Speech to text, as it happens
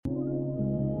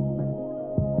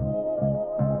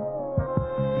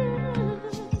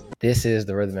This is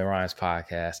the Rhythm and Rhymes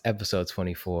podcast, episode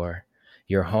 24.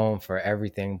 Your home for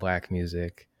everything Black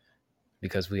music,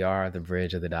 because we are the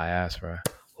bridge of the diaspora.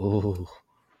 Ooh,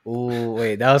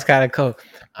 wait, that was kind of cool.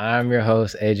 I'm your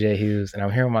host, AJ Hughes, and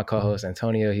I'm here with my co-host,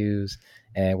 Antonio Hughes,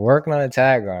 and we're working on a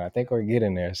tagline. I think we're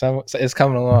getting there. So it's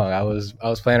coming along. I was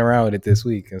playing around with it this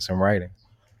week in some writing.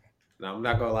 No, I'm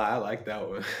not gonna lie, I like that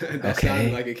one. That sounded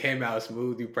Okay. like it came out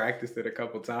smooth. You practiced it a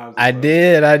couple times or I something.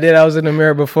 did. I was in the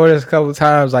mirror before this a couple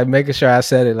times, like making sure I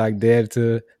said it like dead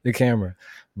to the camera.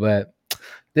 But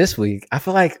this week, I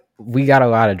feel like we got a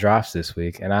lot of drops this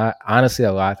week, and I honestly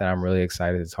a lot that I'm really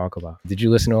excited to talk about. Did you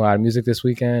listen to a lot of music this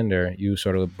weekend, or you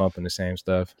sort of bumping the same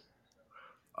stuff?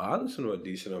 I listened to a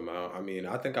decent amount. I mean,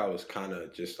 I think I was kind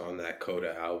of just on that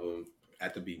Coda album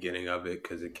at the beginning of it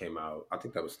because it came out. I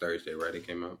think that was Thursday, right? It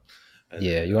came out, and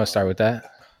Yeah, then you want to start with that?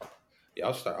 yeah,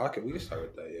 I'll start. Okay, we can start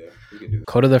with that. Yeah, we can do that.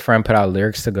 Coda the Friend put out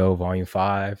Lyrics to Go, Volume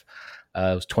 5. It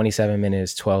was 27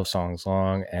 minutes, 12 songs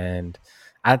long, and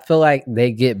I feel like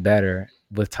they get better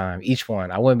with time. Each one.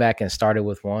 I went back and started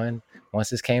with one once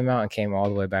this came out and came all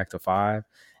the way back to 5.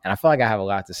 And I feel like I have a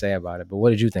lot to say about it. But what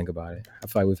did you think about it? I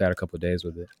feel like we've had a couple of days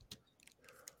with it.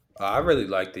 I really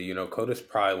liked it. You know, Coda's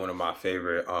probably one of my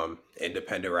favorite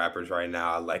independent rappers right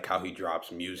now. I like how he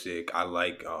drops music. I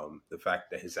like the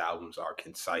fact that his albums are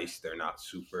concise. They're not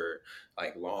super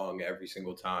like long every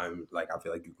single time. Like I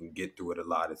feel like you can get through it a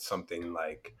lot. It's something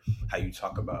like how you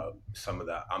talk about some of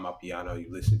the Amapiano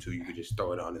you listen to, you could just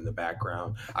throw it on in the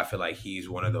background. I feel like he's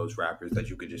one of those rappers that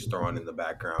you could just throw on in the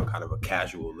background, kind of a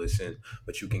casual listen,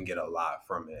 but you can get a lot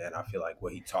from it. And I feel like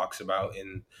what he talks about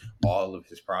in all of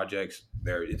his projects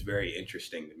there, it's very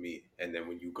interesting to me. And then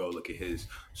when you go look at his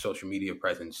social media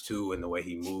presence too, and the way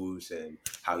he moves and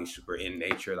how he's super in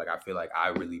nature, like I feel like I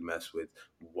really mess with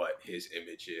what his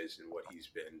image is and what he's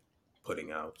been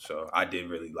putting out. So I did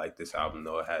really like this album,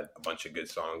 though. It had a bunch of good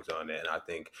songs on it, and I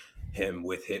think him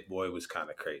with Hit Boy was kind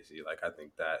of crazy. Like I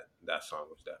think that song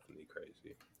was definitely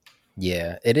crazy.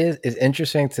 Yeah, it is. It's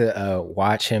interesting to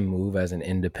watch him move as an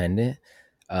independent.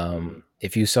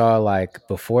 If you saw like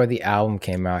before the album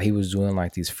came out, he was doing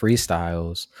like these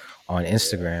freestyles on Yeah.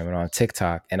 Instagram and on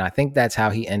TikTok, and I think that's how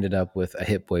he ended up with a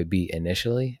Hit Boy beat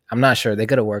initially. I'm not sure they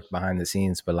could have worked behind the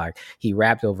scenes, but like he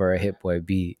rapped over a Hit Boy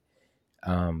beat.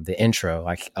 The intro,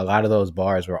 like a lot of those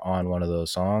bars were on one of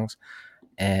those songs,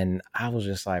 and I was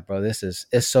just like, bro,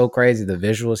 it's so crazy. The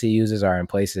visuals he uses are in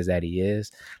places that he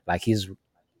is like he's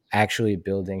actually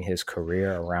building his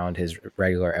career around his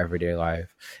regular everyday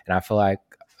life. And I feel like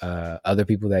other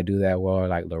people that do that well are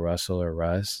like La Russell or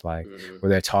Russ, like Mm-hmm. where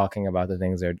they're talking about the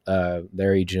things they're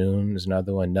Larry June is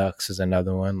another one, Nux is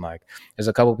another one. Like there's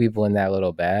a couple people in that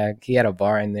little bag. He had a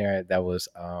bar in there that was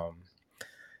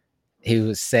he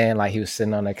was saying like he was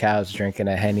sitting on the couch drinking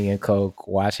a Henny and Coke,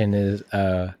 watching his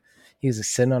he was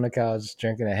sitting on the couch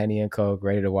drinking a Henny and Coke,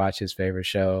 ready to watch his favorite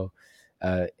show,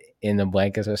 uh, in the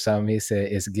blankets or something. He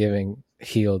said it's giving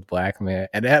healed black man,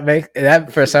 and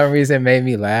that for some reason made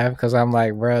me laugh because I'm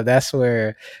like, bro, that's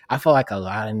where I feel like a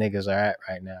lot of niggas are at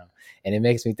right now, and it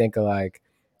makes me think of like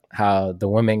how the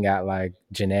women got like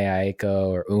Janae Aiko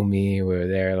or Umi, where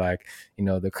they're like, you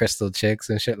know, the crystal chicks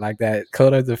and shit like that.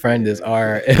 Coda the Friend is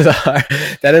our Yeah.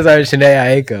 that is our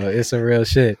Janae Aiko. It's a real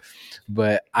shit.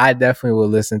 But I definitely will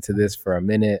listen to this for a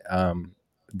minute.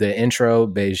 The intro,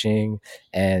 Beijing,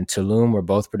 and Tulum were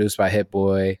both produced by Hit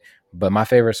Boy, but my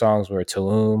favorite songs were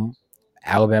Tulum,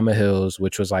 Alabama Hills,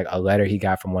 which was like a letter he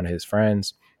got from one of his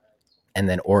friends, and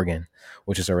then Oregon,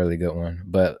 which is a really good one.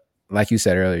 But like you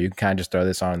said earlier, you can kind of just throw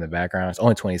this on in the background. It's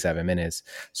only 27 minutes.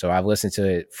 So I've listened to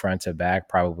it front to back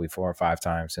probably 4 or 5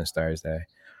 times since Thursday.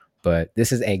 But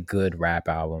this is a good rap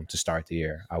album to start the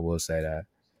year. I will say that.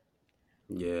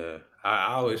 Yeah,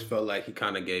 I always felt like he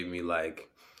kind of gave me like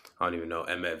I don't even know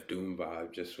MF Doom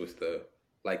vibe just with the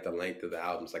like the length of the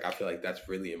albums. Like I feel like that's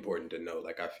really important to know.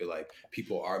 Like I feel like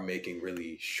people are making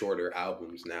really shorter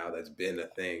albums now. That's been a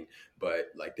thing, but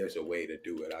like there's a way to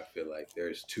do it. I feel like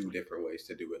there's two different ways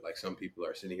to do it. Like some people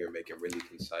are sitting here making really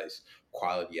concise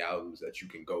quality albums that you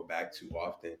can go back to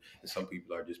often, and some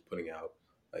people are just putting out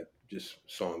like just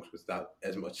songs without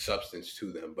as much substance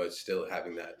to them, but still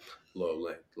having that low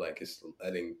length. Like it's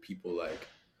letting people like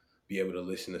be able to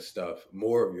listen to stuff,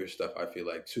 more of your stuff, I feel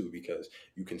like too, because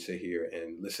you can sit here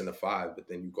and listen to 5, but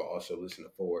then you can also listen to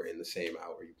 4 in the same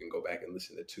hour. You can go back and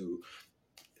listen to 2,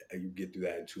 and you get through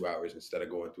that in 2 hours instead of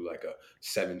going through like a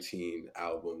 17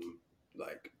 album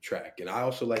like track. And I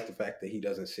also like the fact that he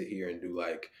doesn't sit here and do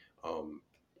like um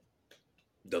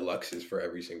deluxes for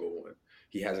every single one.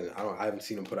 He hasn't I haven't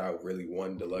seen him put out really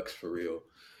one deluxe for real.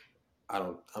 I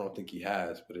don't think he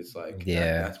has, but it's like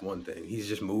Yeah. that's one thing. He's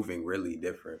just moving really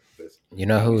different with You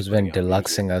know how he's who's been putting out music.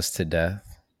 deluxing us to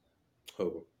death?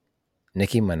 Oh,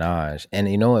 Nicki Minaj. And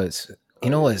you oh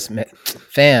know yeah. what's,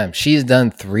 fam, she's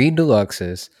done 3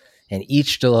 deluxes and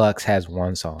each deluxe has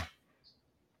one song.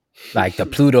 Like the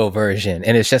Pluto version,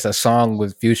 and it's just a song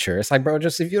with Future. It's like, bro,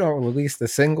 just if you don't release the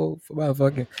single for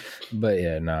motherfucking, but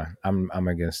yeah, nah, I'm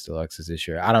against deluxes this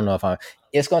year. I don't know if I'm.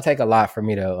 It's gonna take a lot for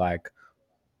me to like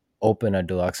open a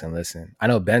deluxe and listen. I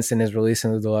know Benson is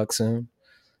releasing the deluxe soon.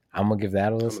 I'm gonna give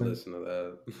that a I'm gonna listen, listen to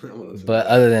that. I'm gonna listen to but that.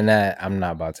 other than that, I'm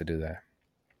not about to do that.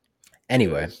 Yeah,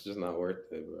 Anyway, it's just not worth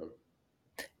it, bro.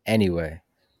 anyway,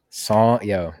 song,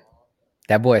 yo,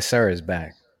 that boy Sir is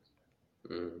back.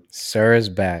 Mm. Sir is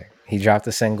back. He dropped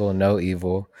the single "No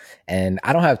Evil," and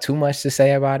I don't have too much to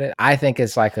say about it. I think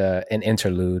it's like an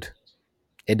interlude.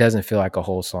 It doesn't feel like a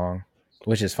whole song,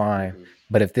 which is fine. Hmm.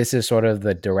 But if this is sort of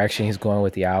the direction he's going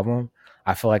with the album,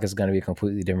 I feel like it's going to be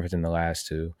completely different than the last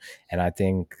two. And I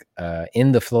think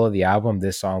in the flow of the album,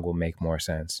 this song will make more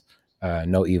sense.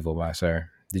 "No Evil" by Sir.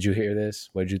 Did you hear this?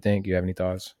 What did you think? You have any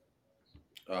thoughts?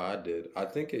 I did. I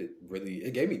think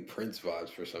it gave me Prince vibes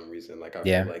for some reason. Like I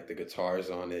feel Yeah. like the guitars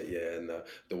on it, yeah, and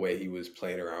the way he was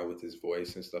playing around with his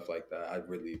voice and stuff like that. I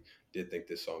really did think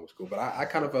this song was cool. But I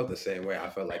kind of felt the same way. I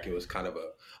felt like it was kind of a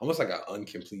almost like an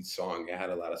incomplete song. It had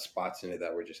a lot of spots in it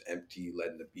that were just empty,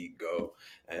 letting the beat go.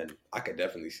 And I could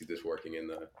definitely see this working in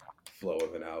the flow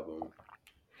of an album.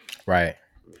 Right.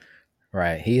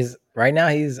 Right. He's right now.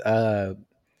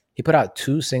 He put out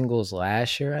 2 singles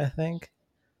last year, I think.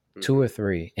 2 or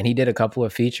 3, and he did a couple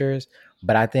of features.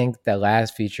 But I think the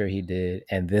last feature he did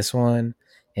and this one,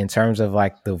 in terms of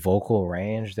like the vocal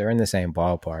range, they're in the same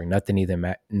ballpark. Nothing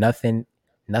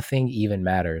even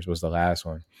matters was the last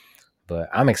one. But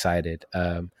I'm excited.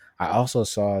 I also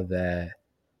saw that.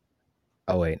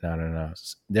 Oh wait, no.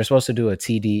 They're supposed to do a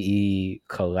TDE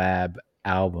collab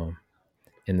album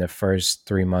in the first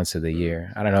 3 months of the Mm-hmm.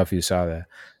 year. I don't know if you saw that,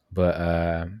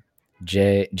 but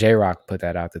J Rock put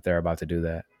that out that they're about to do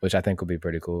that, which I think will be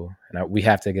pretty cool. And we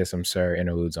have to get some Sir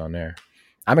interludes on there.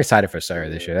 I'm excited for Sir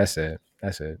this year. Yeah. That's it.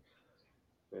 That's it.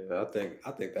 Yeah,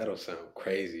 I think that'll sound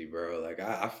crazy, bro. Like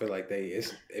I feel like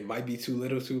it might be too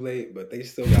little too late, but they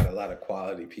still got a lot of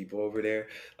quality people over there.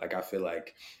 Like I feel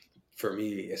like for me,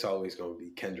 it's always gonna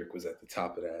be Kendrick was at the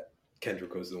top of that.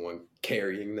 Kendrick was the one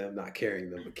carrying them, not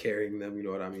carrying them, but carrying them. You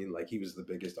know what I mean? Like he was the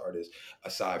biggest artist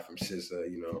aside from SZA.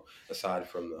 Aside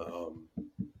from the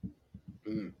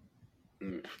mm,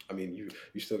 I mean,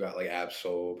 you still got like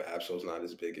Absol, but Absol's not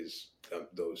as big as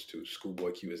those two.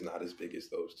 Schoolboy Q is not as big as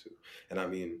those two. And I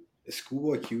mean, is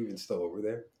Schoolboy Q even still over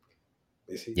there?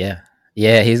 Is he? Yeah,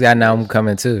 yeah. He's got He an album is.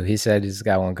 coming too. He said he's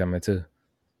got one coming too.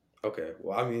 Okay.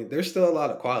 Well, I mean, there's still a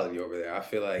lot of quality over there. I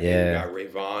feel like, and you Yeah, got Ray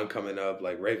Vaughn coming up.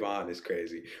 Like Ray Vaughn is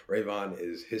crazy. Ray Vaughn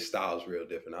is his style is real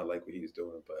different. I like what he's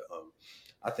doing, but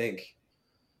I think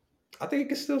I think it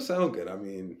can still sound good. I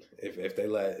mean, if they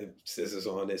let if SZA's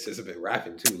on it, SZA been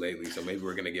rapping too lately, so maybe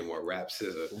we're gonna get more rap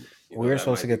SZA. we were That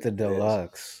supposed to might be get the what it is.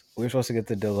 deluxe. We were supposed to get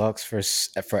the deluxe for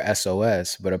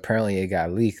SOS, but apparently it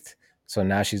got leaked. So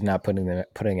now she's not putting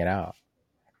it out.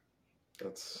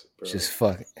 That's Just bro.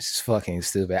 it's just fucking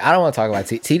stupid. I don't want to talk about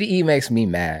TDE. Makes me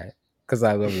mad because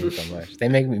I love them so much. They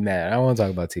make me mad. I don't want to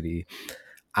talk about TDE.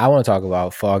 I want to talk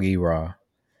about Foggy Raw.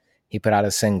 He put out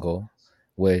a single,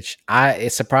 which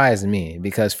it surprised me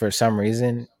because for some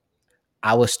reason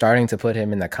I was starting to put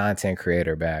him in the content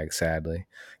creator bag, sadly,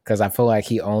 because I feel like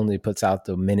he only puts out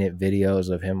the minute videos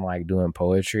of him like doing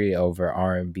poetry over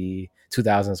R&B,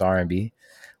 2000s R&B,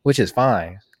 which is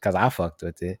fine because I fucked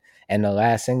with it. And the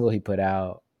last single he put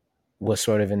out was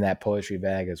sort of in that poetry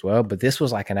bag as well. But this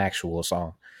was like an actual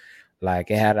song.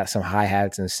 Like it had some hi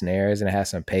hats and snares and it had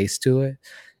some pace to it.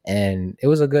 And it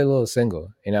was a good little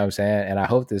single. You know what I'm saying? And I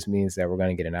hope this means that we're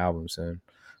going to get an album soon.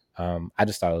 I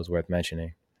just thought it was worth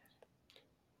mentioning.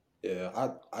 Yeah,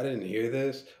 I didn't hear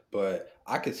this, but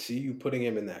I could see you putting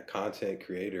him in that content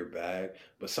creator bag.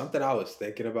 But something I was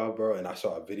thinking about, bro, and I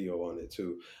saw a video on it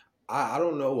too. I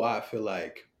don't know why I feel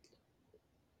like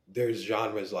there's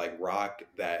genres like rock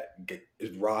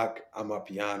is rock,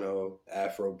 amapiano,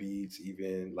 Afro beats,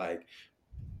 even like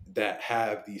that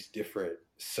have these different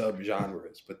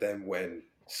subgenres. But then when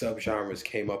subgenres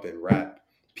came up in rap,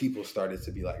 people started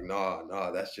to be like,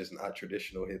 nah, that's just not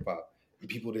traditional hip hop. And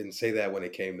people didn't say that when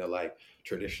it came to like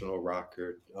traditional rock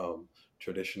or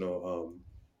traditional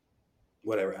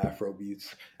whatever Afro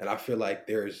beats. And I feel like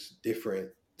there's different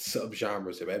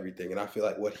subgenres of everything. And I feel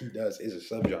like what he does is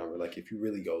a subgenre. Like if you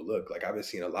really go look, like I've been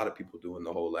seeing a lot of people doing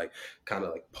the whole like kind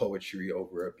of like poetry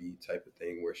over a beat type of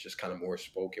thing where it's just kind of more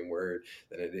spoken word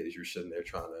than it is you're sitting there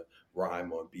trying to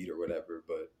rhyme on beat or whatever.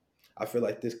 But I feel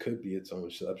like this could be its own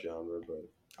subgenre, but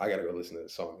I gotta go listen to the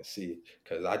song and see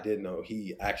because I did know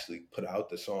he actually put out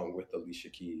the song with Alicia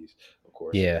Keys, of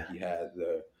course, and then Yeah.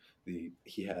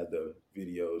 he had the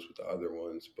videos with the other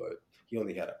ones, but he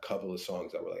only had a couple of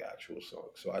songs that were like actual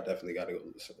songs. So I definitely got to go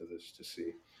listen to this to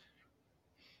see.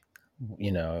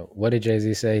 You know, what did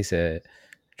Jay-Z say? He said,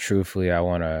 truthfully, I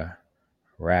want to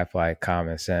rap like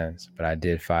Common Sense, but I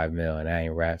did 5 mil and I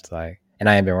ain't rapped like, and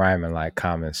I ain't been rhyming like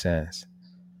Common Sense.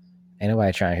 Ain't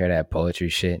nobody trying to hear that poetry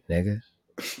shit, nigga.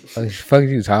 Fuck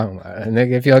you talking about,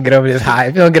 nigga? If you don't get over this high,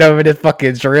 if you don't get over this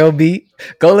fucking drill beat,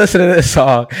 go listen to this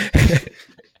song.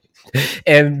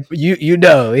 And you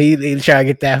know he trying to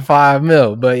get that 5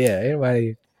 mil, but yeah,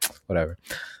 anybody, whatever.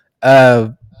 Uh,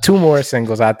 two more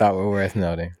singles I thought were worth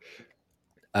noting.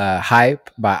 Hype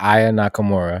by Aya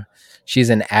Nakamura. She's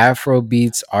an Afro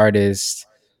beats artist,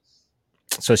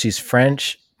 so she's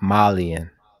French Malian.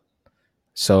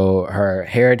 So her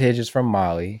heritage is from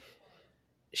Mali.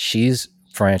 She's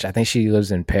French. I think she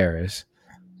lives in Paris.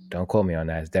 Don't quote me on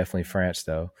that. It's definitely French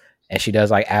though. And she does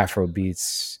like Afro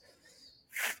beats,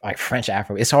 like French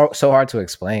Afro. It's so hard to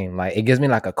explain. Like it gives me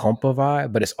like a compa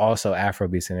vibe, but it's also Afro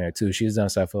beats in there too. She's done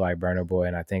stuff with like Burna Boy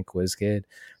and I think Wizkid.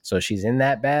 So she's in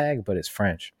that bag, but it's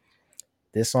French.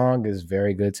 This song is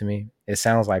very good to me. It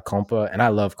sounds like compa, and I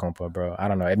love compa, bro. I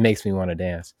don't know. It makes me want to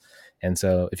dance. And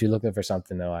so if you're looking for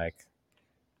something to like,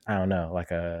 I don't know,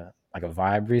 like a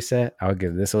vibe reset, I would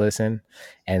give this a listen.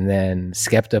 And then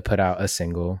Skepta put out a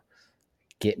single,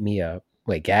 Gas Me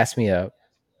Up,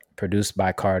 produced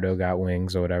by Cardo Got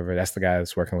Wings or whatever. That's the guy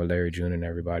that's working with Larry June and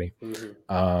everybody. Mm-hmm.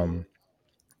 Yeah. Um,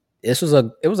 it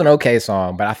was an okay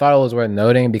song, but I thought it was worth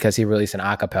noting because he released an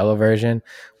acapella version,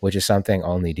 which is something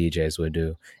only DJs would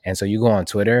do. And so you go on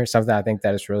Twitter, something I think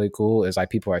that is really cool is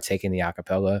like people are taking the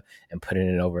acapella and putting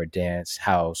it over dance,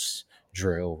 house,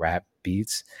 drill, rap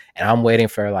beats. And I'm waiting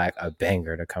for like a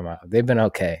banger to come out. They've been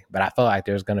okay, but I feel like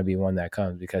there's gonna be one that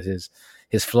comes because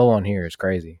his flow on here is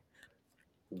crazy.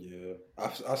 Yeah,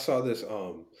 I saw this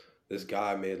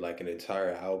guy made like an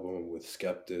entire album with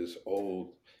Skepta's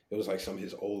old. It was like some of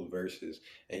his old verses,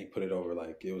 and he put it over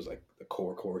like it was like the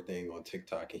core thing on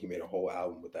TikTok, and he made a whole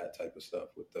album with that type of stuff.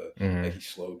 With the like Mm-hmm. he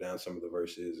slowed down some of the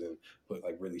verses and put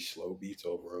like really slow beats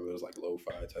over them. It was like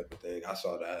lo-fi type of thing. I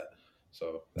saw that,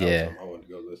 so that was Yeah. something I wanted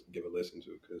to go give a listen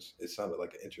to because it sounded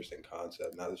like an interesting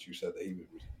concept. Now that you said that he would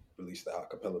release the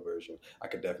acapella version, I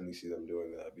could definitely see them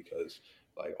doing that because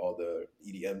like all the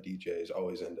EDM DJs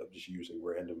always end up just using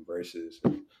random verses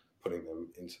and putting them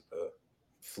into the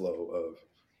flow of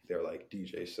their like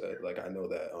DJ set. Like I know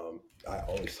that I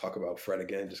always talk about Fred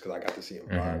again just because I got to see him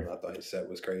live Mm-hmm. and I thought his set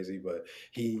was crazy. But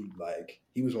he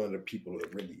was one of the people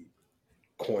that really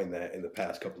coined that in the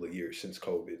past couple of years since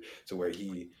COVID to where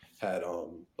he had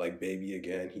like Baby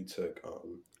Again. He took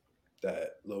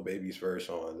that Lil Baby's verse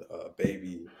on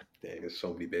Baby. Dang, there's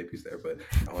so many babies there, but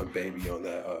on Baby on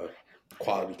that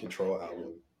Quality Control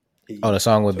album, Oh, he the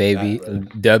song with took that Baby, verse.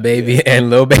 the Yeah, Baby, and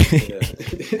Lil Baby.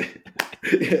 yeah.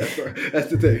 Yeah, bro, that's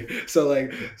the thing. So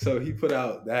like, so he put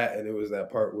out that, and it was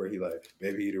that part where he like,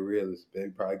 "Baby, he the realest." Baby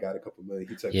probably got a couple million.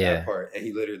 He took that Yeah. part and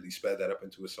he literally sped that up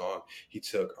into a song. He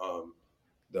took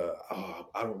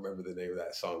I don't remember the name of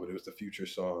that song, but it was the Future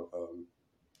song.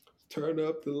 Turn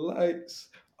up the lights.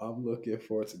 I'm looking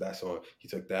forward to that song. He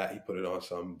took that, he put it on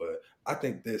something, but I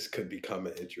think this could become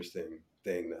an interesting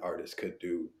thing that artists could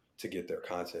do to get their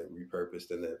content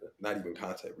repurposed and then not even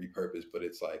content repurposed, but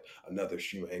it's like another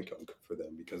stream of income for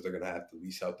them because they're gonna have to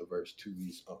lease out the verse to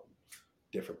these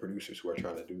different producers who are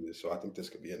trying to do this. So I think this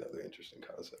could be another interesting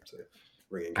concept to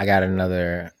bring in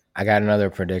revenue. I got another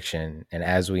prediction, and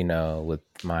as we know, with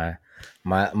my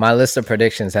list of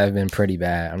predictions have been pretty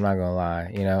bad. I'm not gonna lie.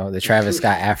 You know, the Travis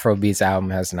Scott Afro Beats album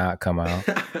has not come out.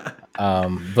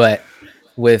 But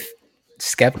with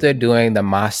Skepta doing the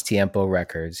Mas Tiempo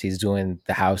records, he's doing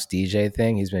the house DJ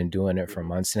thing. He's been doing it for Mhm.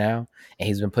 months now, and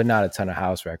he's been putting out a ton of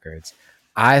house records.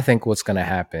 I think what's gonna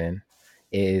happen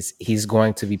is he's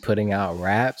going to be putting out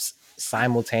raps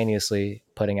simultaneously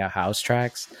putting out house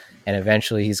tracks, and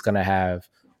eventually he's gonna have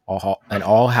an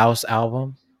all house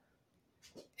album,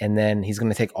 and then he's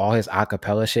gonna take all his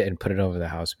acapella shit and put it over the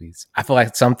house beats. I feel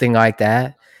like something like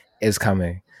that is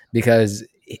coming because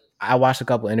I watched a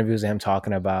couple interviews of him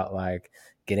talking about like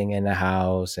getting in the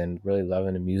house and really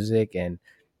loving the music, and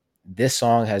this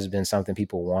song has been something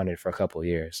people wanted for a couple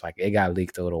years. Like it got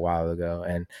leaked a little while ago,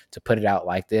 and to put it out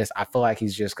like this, I feel like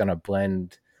he's just gonna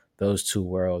blend those two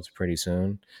worlds pretty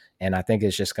soon. And I think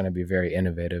it's just going to be very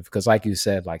innovative because, like you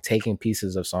said, like taking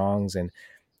pieces of songs and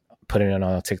putting it on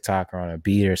a TikTok or on a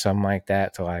beat or something like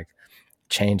that to like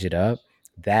change it up,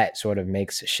 that sort of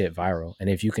makes shit viral. And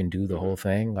if you can do the whole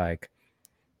thing, like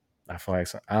I feel like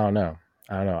I don't know.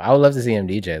 I don't know. I would love to see him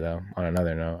DJ though. On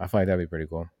another note, I feel like that'd be pretty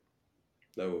cool.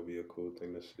 That would be a cool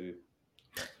thing to see.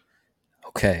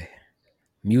 Okay,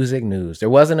 music news. There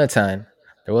wasn't a ton.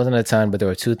 There wasn't a ton, but there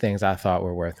were two things I thought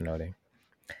were worth noting.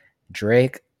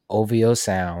 Drake OVO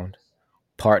Sound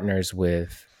partners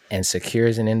with and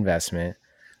secures an investment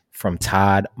from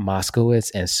Todd Moskowitz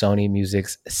and Sony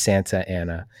Music's Santa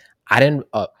Ana. I didn't.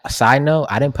 A side note: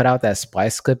 I didn't put out that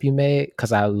Splice clip you made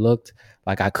because I looked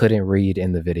like I couldn't read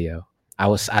in the video.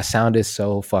 I sounded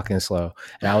so fucking slow,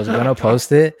 and I was gonna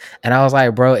post it, and I was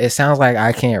like, bro, it sounds like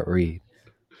I can't read.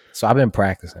 So I've been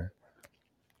practicing.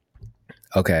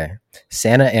 Okay,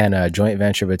 Santa Ana, a joint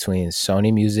venture between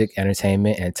Sony Music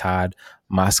Entertainment and Todd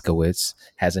Moskowitz,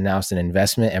 has announced an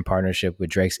investment and partnership with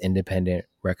Drake's independent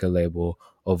record label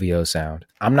OVO Sound.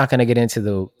 I'm not going to get into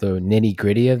the nitty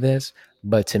gritty of this,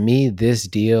 but to me, this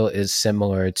deal is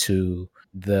similar to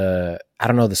the I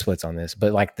don't know the splits on this,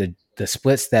 but like the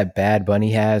splits that Bad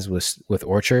Bunny has with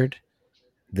Orchard,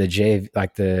 the J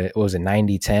like the what was it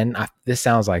 90-10. This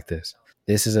sounds like this.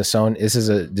 This is a Sony. This is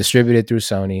a distributed through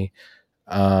Sony.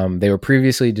 They were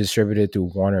previously distributed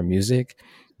through Warner Music.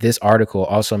 This article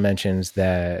also mentions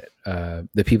that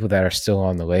the people that are still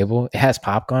on the label, it has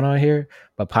Popcaan on here,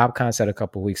 but Popcaan said a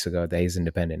couple weeks ago that he's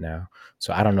independent now.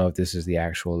 So I don't know if this is the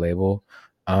actual label.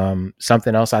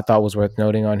 Something else I thought was worth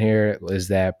noting on here is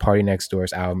that Party Next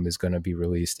Door's album is going to be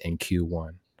released in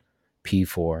Q1,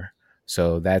 P4.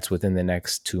 So that's within the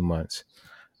next 2 months.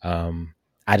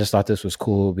 I just thought this was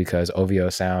cool because OVO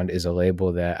Sound is a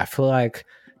label that I feel like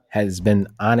has been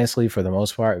honestly, for the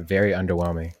most part, very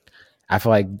underwhelming. I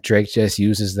feel like Drake just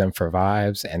uses them for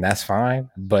vibes, and that's fine.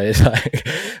 But it's like,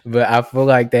 but I feel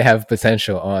like they have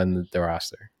potential on the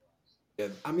roster. Yeah,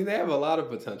 I mean they have a lot of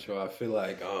potential. I feel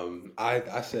like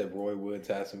I said Roy Woods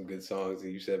has some good songs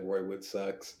and you said Roy Woods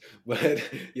sucks. But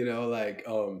like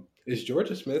is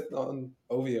Georgia Smith on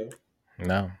OVO?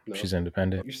 No, No. she's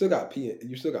independent. You still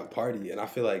got Party, and I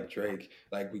feel like Drake,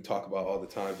 like we talk about all the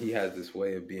time, he has this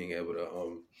way of being able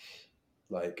to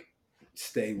like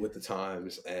stay with the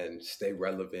times and stay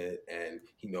relevant, and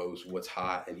he knows what's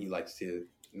hot, and he likes to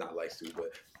not likes to,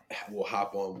 but will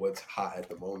hop on what's hot at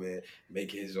the moment,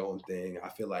 make his own thing. I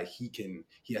feel like he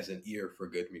has an ear for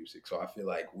good music. So I feel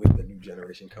like with the new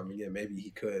generation coming in, maybe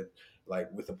he could,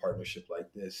 like with a partnership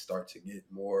like this, start to get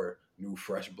more new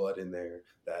fresh blood in there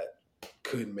that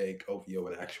could make OVO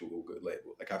an actual good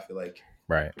label. Like I feel like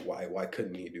Right. why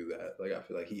couldn't he do that? Like I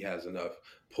feel like he has enough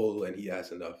pull and he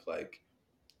has enough like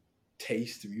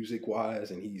taste music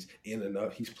wise, and he's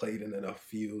played in enough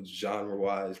fields genre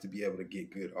wise to be able to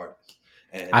get good artists.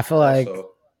 And I feel like.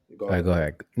 also go All right, ahead. go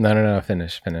ahead. No.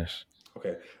 Finish.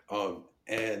 Okay.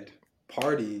 And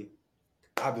Party,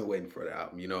 I've been waiting for the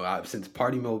album. Since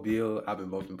Party Mobile, I've been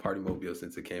bumping Party Mobile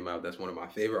since it came out. That's one of my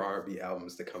favorite R&B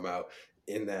albums to come out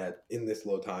in this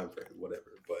low time frame,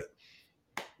 whatever.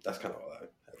 But that's kind of all I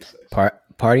have to say.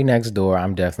 Party Next Door.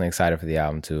 I'm definitely excited for the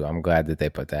album too. I'm glad that they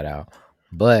put that out,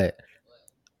 but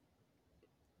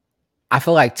I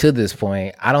feel like to this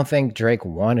point, I don't think Drake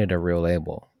wanted a real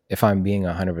label. If I'm being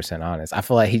 100% honest, I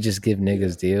feel like he just give Yeah.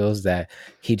 niggas deals that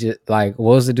he just like.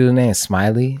 What was the dude's name?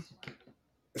 Smiley.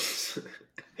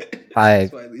 Like,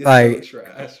 It's so like,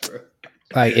 trash, bro.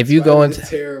 like if you go into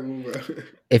terrible, bro.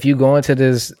 if you go into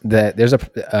this, that there's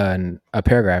a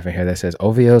paragraph in here that says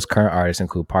OVO's current artists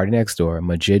include Party Next Door,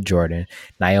 Majid Jordan,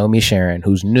 Naomi Sharon,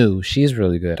 who's new. She's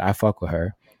really good. I fuck with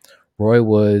her. Roy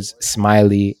Woods,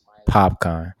 Smiley,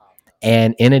 Popcaan.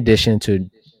 And in addition to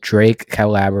Drake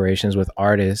collaborations with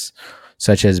artists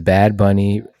such as Bad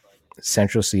Bunny,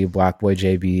 Central C, Blockboy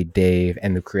JB, Dave,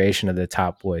 and the creation of the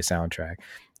Top Boy soundtrack.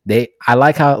 I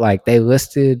like how like they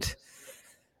listed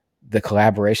the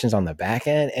collaborations on the back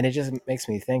end, and it just makes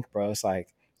me think, bro. It's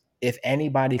like if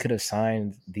anybody could have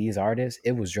signed these artists,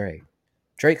 it was Drake.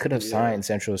 Drake could have Yeah. signed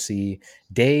Central C.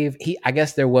 Dave, I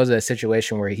guess there was a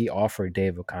situation where he offered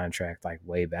Dave a contract like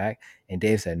way back, and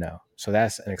Dave said no. So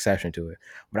that's an exception to it.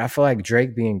 But I feel like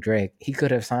Drake being Drake, he could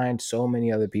have signed so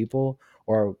many other people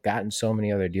or gotten so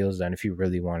many other deals done if he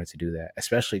really wanted to do that,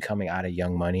 especially coming out of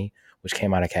Young Money, which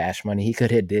came out of Cash Money. He could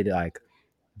have did like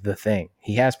the thing.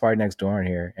 He has Party Next Door in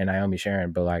here and Naomi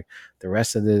Sharon, but like the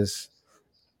rest of this,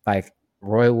 like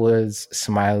Roy Woods,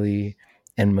 Smiley,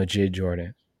 and Majid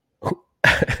Jordan.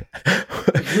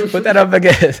 Put that up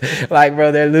against, like,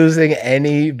 bro, they're losing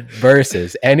any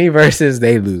verses. Any verses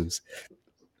they lose.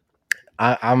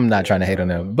 I'm not trying Yeah, to hate on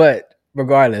no. him, but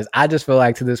regardless, I just feel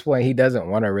like to this point he doesn't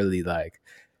want to really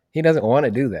he doesn't want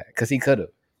to do that because he could have.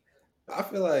 I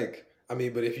feel like I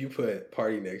mean, but if you put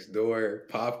Party Next Door,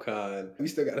 Popcorn, we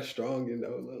still got a strong,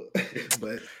 little.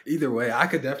 But either way, I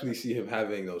could definitely see him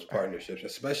having those partnerships,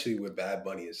 especially with Bad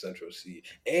Bunny and Central C.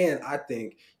 And I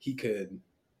think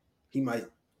he might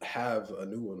have a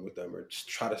new one with them, or just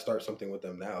try to start something with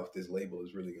them now if this label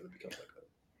is really going to become like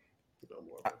a,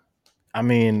 more of I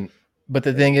mean, but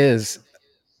the a thing major is, label.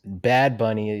 Bad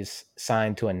Bunny is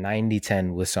signed to a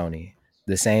 90-10 with Sony,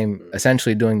 the same, Mm.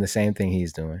 essentially doing the same thing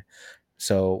he's doing.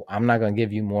 So I'm not gonna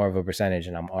give you more of a percentage,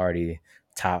 and I'm already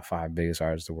top 5 biggest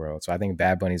artists in the world. So I think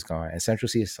Bad Bunny's gone, and Central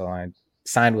C is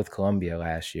signed with Columbia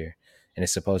last year, and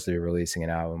is supposed to be releasing an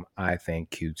album. I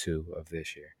think Q2 of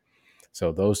this year.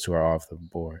 So those two are off the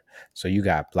board. So you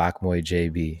got Block Boy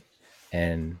JB,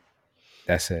 and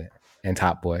that's it, and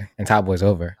Top Boy, and Top Boy's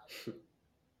over.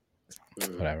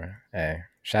 Mm. Whatever. Hey,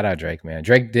 shout out Drake, man.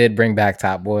 Drake did bring back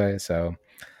Top Boy, so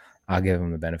I'll give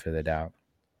him the benefit of the doubt.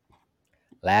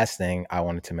 Last thing I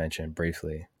wanted to mention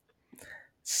briefly,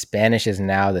 Spanish is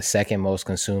now the second most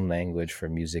consumed language for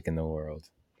music in the world.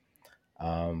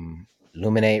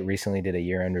 Luminate recently did a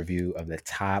year-end review of the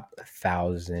top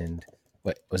 1,000.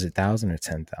 What was it, 1,000 or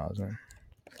 10,000?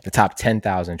 The top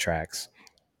 10,000 tracks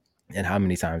and how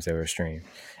many times they were streamed.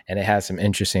 And it has some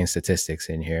interesting statistics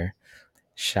in here.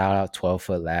 Shout out 12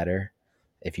 Foot Ladder.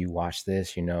 If you watch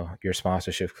this, your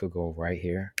sponsorship could go right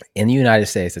here. In the United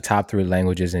States, the top 3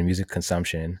 languages in music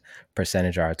consumption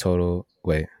percentage are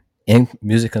in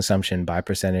music consumption by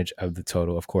percentage of the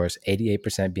total, of course,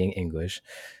 88% being English,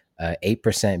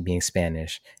 8% being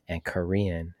Spanish, and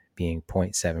Korean being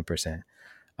 0.7%.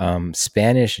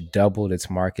 Spanish doubled its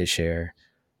market share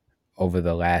over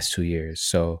the last 2 years.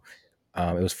 So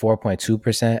it was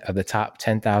 4.2% of the top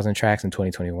 10,000 tracks in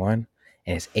 2021,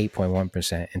 and it's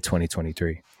 8.1% in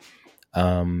 2023.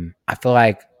 I feel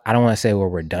like I don't want to say we're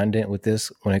redundant with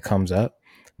this when it comes up,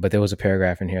 but there was a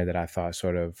paragraph in here that I thought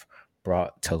sort of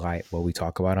brought to light what we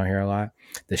talk about on here a lot.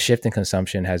 The shift in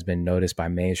consumption has been noticed by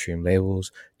mainstream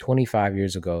labels. 25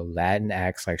 years ago, Latin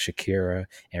acts like Shakira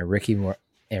and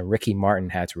Ricky Martin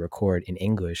had to record in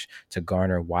English to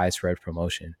garner widespread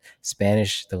promotion.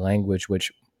 Spanish, the language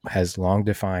which has long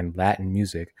defined Latin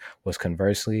music, was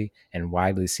conversely and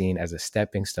widely seen as a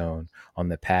stepping stone on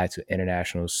the path to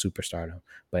international superstardom,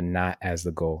 but not as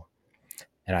the goal.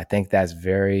 And I think that's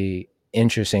very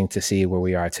interesting to see where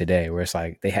we are today, where it's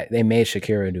like they made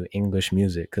Shakira do English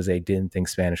music because they didn't think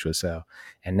Spanish would sell,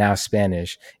 and now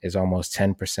Spanish is almost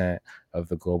 10% of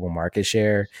the global market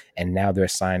share, and now they're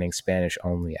signing Spanish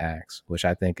only acts, which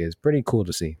I think is pretty cool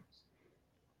to see.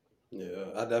 Yeah,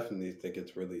 I definitely think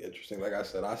it's really interesting. Like I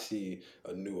said, I see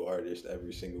a new artist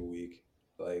every single week,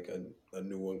 like a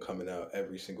new one coming out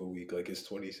every single week. Like it's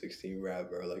 2016 rap,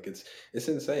 bro. Like it's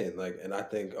insane. Like, and I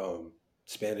think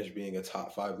Spanish being a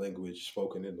top 5 language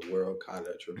spoken in the world kind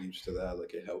of attributes to that.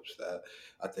 Like it helps that.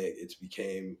 I think it's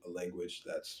became a language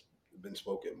that's been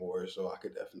spoken more. So I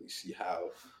could definitely see how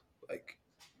like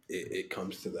it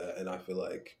comes to that. And I feel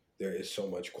like there is so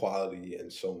much quality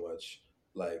and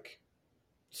like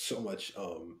so much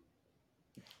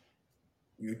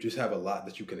you just have a lot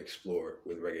that you can explore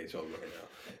with reggaeton right now,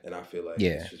 and I feel like it's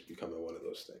Yeah, just becoming one of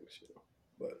those things.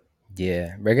 But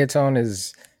yeah, reggaeton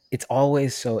is it's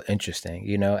always so interesting,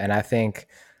 and I think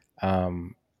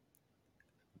um,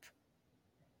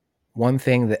 one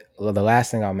thing the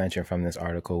last thing I'll mention from this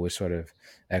article, which sort of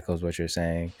echoes what you're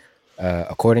saying,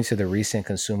 according to the recent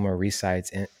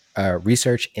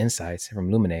research insights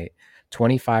from Luminate,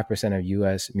 25% of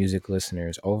U.S. music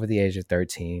listeners over the age of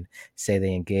 13 say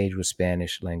they engage with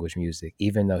Spanish language music,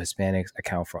 even though Hispanics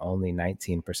account for only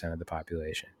 19% of the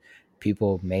population.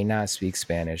 People may not speak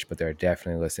Spanish, but they're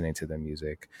definitely listening to the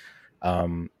music.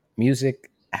 Music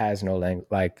has no language.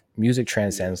 Like music yeah,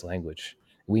 transcends language.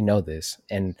 We know this,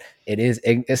 and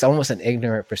it's almost an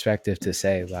ignorant perspective to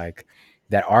say like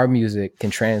that our music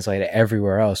can translate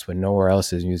everywhere else, but nowhere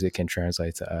else's music can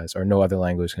translate to us, or no other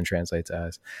language can translate to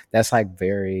us. That's like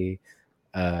very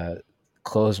uh,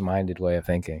 closed-minded way of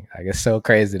thinking. Like it's so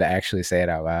crazy to actually say it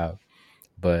out loud.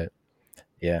 But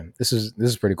yeah, this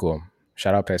is pretty cool.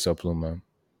 Shout out Peso Pluma,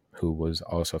 who was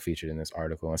also featured in this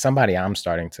article, and somebody I'm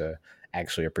starting to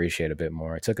actually appreciate a bit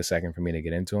more. It took a second for me to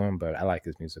get into him, but I like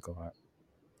his music a lot.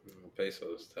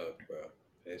 peso's tough, bro.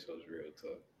 Peso's real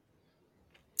tough.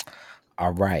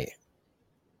 All right.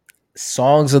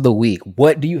 Songs of the week.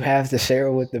 What do you have to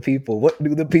share with the people? What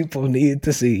do the people need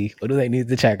to see? What do they need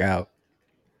to check out?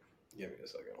 Give me a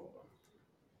second, hold on.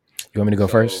 You want me to go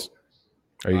So first?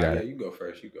 Or you got yeah, it? you go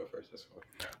first, that's fine.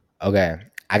 Okay.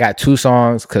 I got 2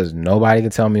 songs because nobody can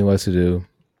tell me what to do.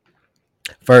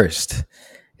 First,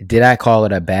 Did I Call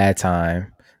It a Bad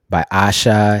Time by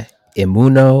Asha,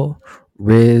 Immuno,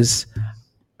 Riz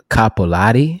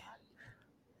Capolati.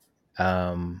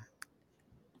 Um,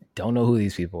 don't know who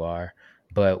these people are,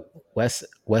 but West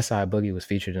Side Boogie was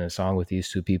featured in a song with these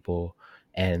 2 people,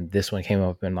 and this one came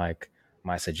up in like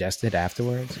my suggested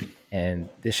afterwards, and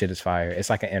this shit is fire. It's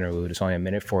like an interlude. It's only a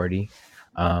minute 40,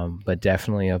 but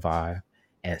definitely a vibe.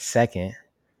 And second,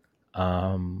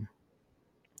 um,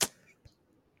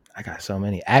 I got so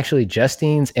many. Actually,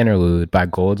 Justine's interlude by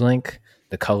Goldlink,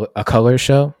 a color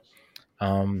show.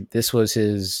 This was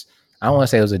his. I don't want to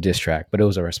say it was a diss track, but it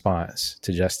was a response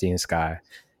to Justine Sky,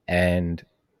 and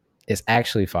it's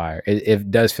actually fire.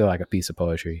 It does feel like a piece of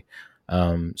poetry.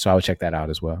 So I would check that out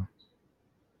as well.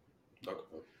 Okay.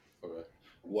 Okay.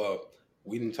 Well,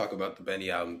 we didn't talk about the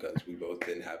Benny album because we both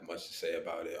didn't have much to say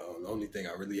about it. The only thing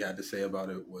I really had to say about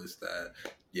it was that,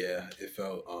 yeah, it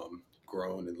felt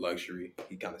grown and luxury.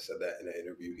 He kind of said that in an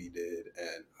interview he did,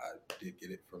 and I did get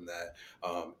it from that.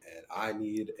 And I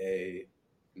need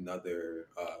another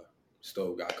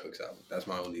Stove God Cooks album. That's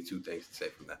my only 2 things to say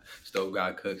from that. Stove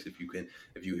God Cooks. If you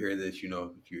hear this,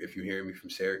 if you're hearing me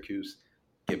from Syracuse,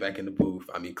 get back in the booth.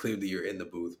 I mean, clearly you're in the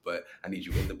booth, but I need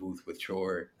you in the booth with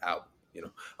your album.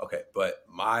 Okay. But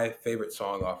my favorite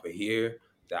song off of here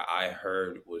that I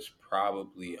heard was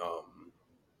probably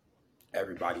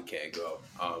 "Everybody Can't Go."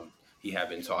 He had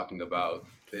been talking about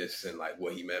this and like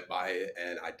what he meant by it,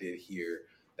 and I did hear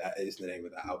that is the name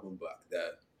of the album, but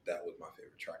that was my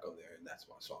favorite track on there, and that's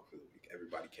my song for the week.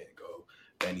 "Everybody Can't Go,"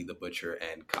 Benny the Butcher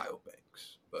and Kyle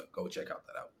Banks. But go check out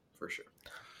that album for sure.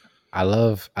 I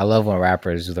love when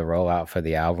rappers do the rollout for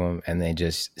the album and they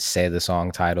just say the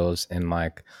song titles in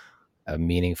like a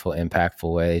meaningful,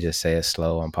 impactful way. Just say it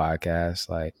slow on podcasts,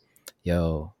 like,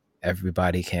 "Yo,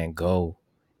 everybody can't go.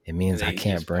 It means I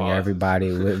can't bring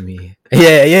everybody with me."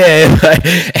 Yeah, yeah.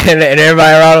 and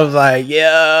everybody around was like,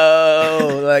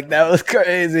 "Yo, like that was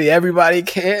crazy. Everybody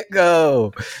can't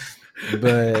go."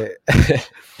 But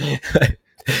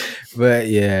but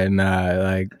yeah, nah,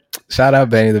 like shout out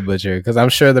Benny the Butcher because I'm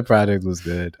sure the project was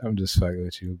good. I'm just fucking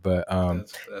with you. But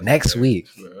that's next week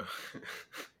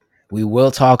we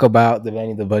will talk about the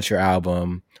Benny the Butcher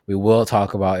album. We will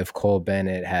talk about if Cole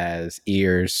Bennett has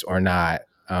ears or not.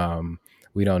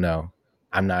 We don't know.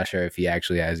 I'm not sure if he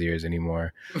actually has ears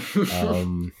anymore.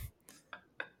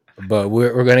 But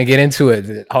we're going to get into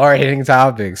it. Hard hitting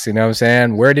topics. You know what I'm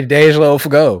saying? Where did Dej Loaf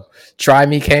go? Try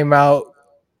Me came out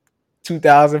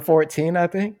 2014, I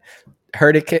think.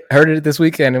 Heard it this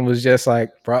weekend and was just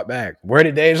like brought back. Where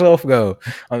did Dej Loaf go?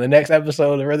 On the next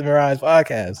episode of the Rhythm and Rise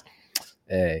podcast.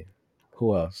 Hey,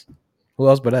 who else? Who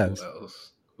else but us? Who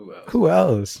else? Who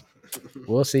else?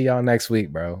 We'll see y'all next week,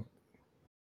 bro.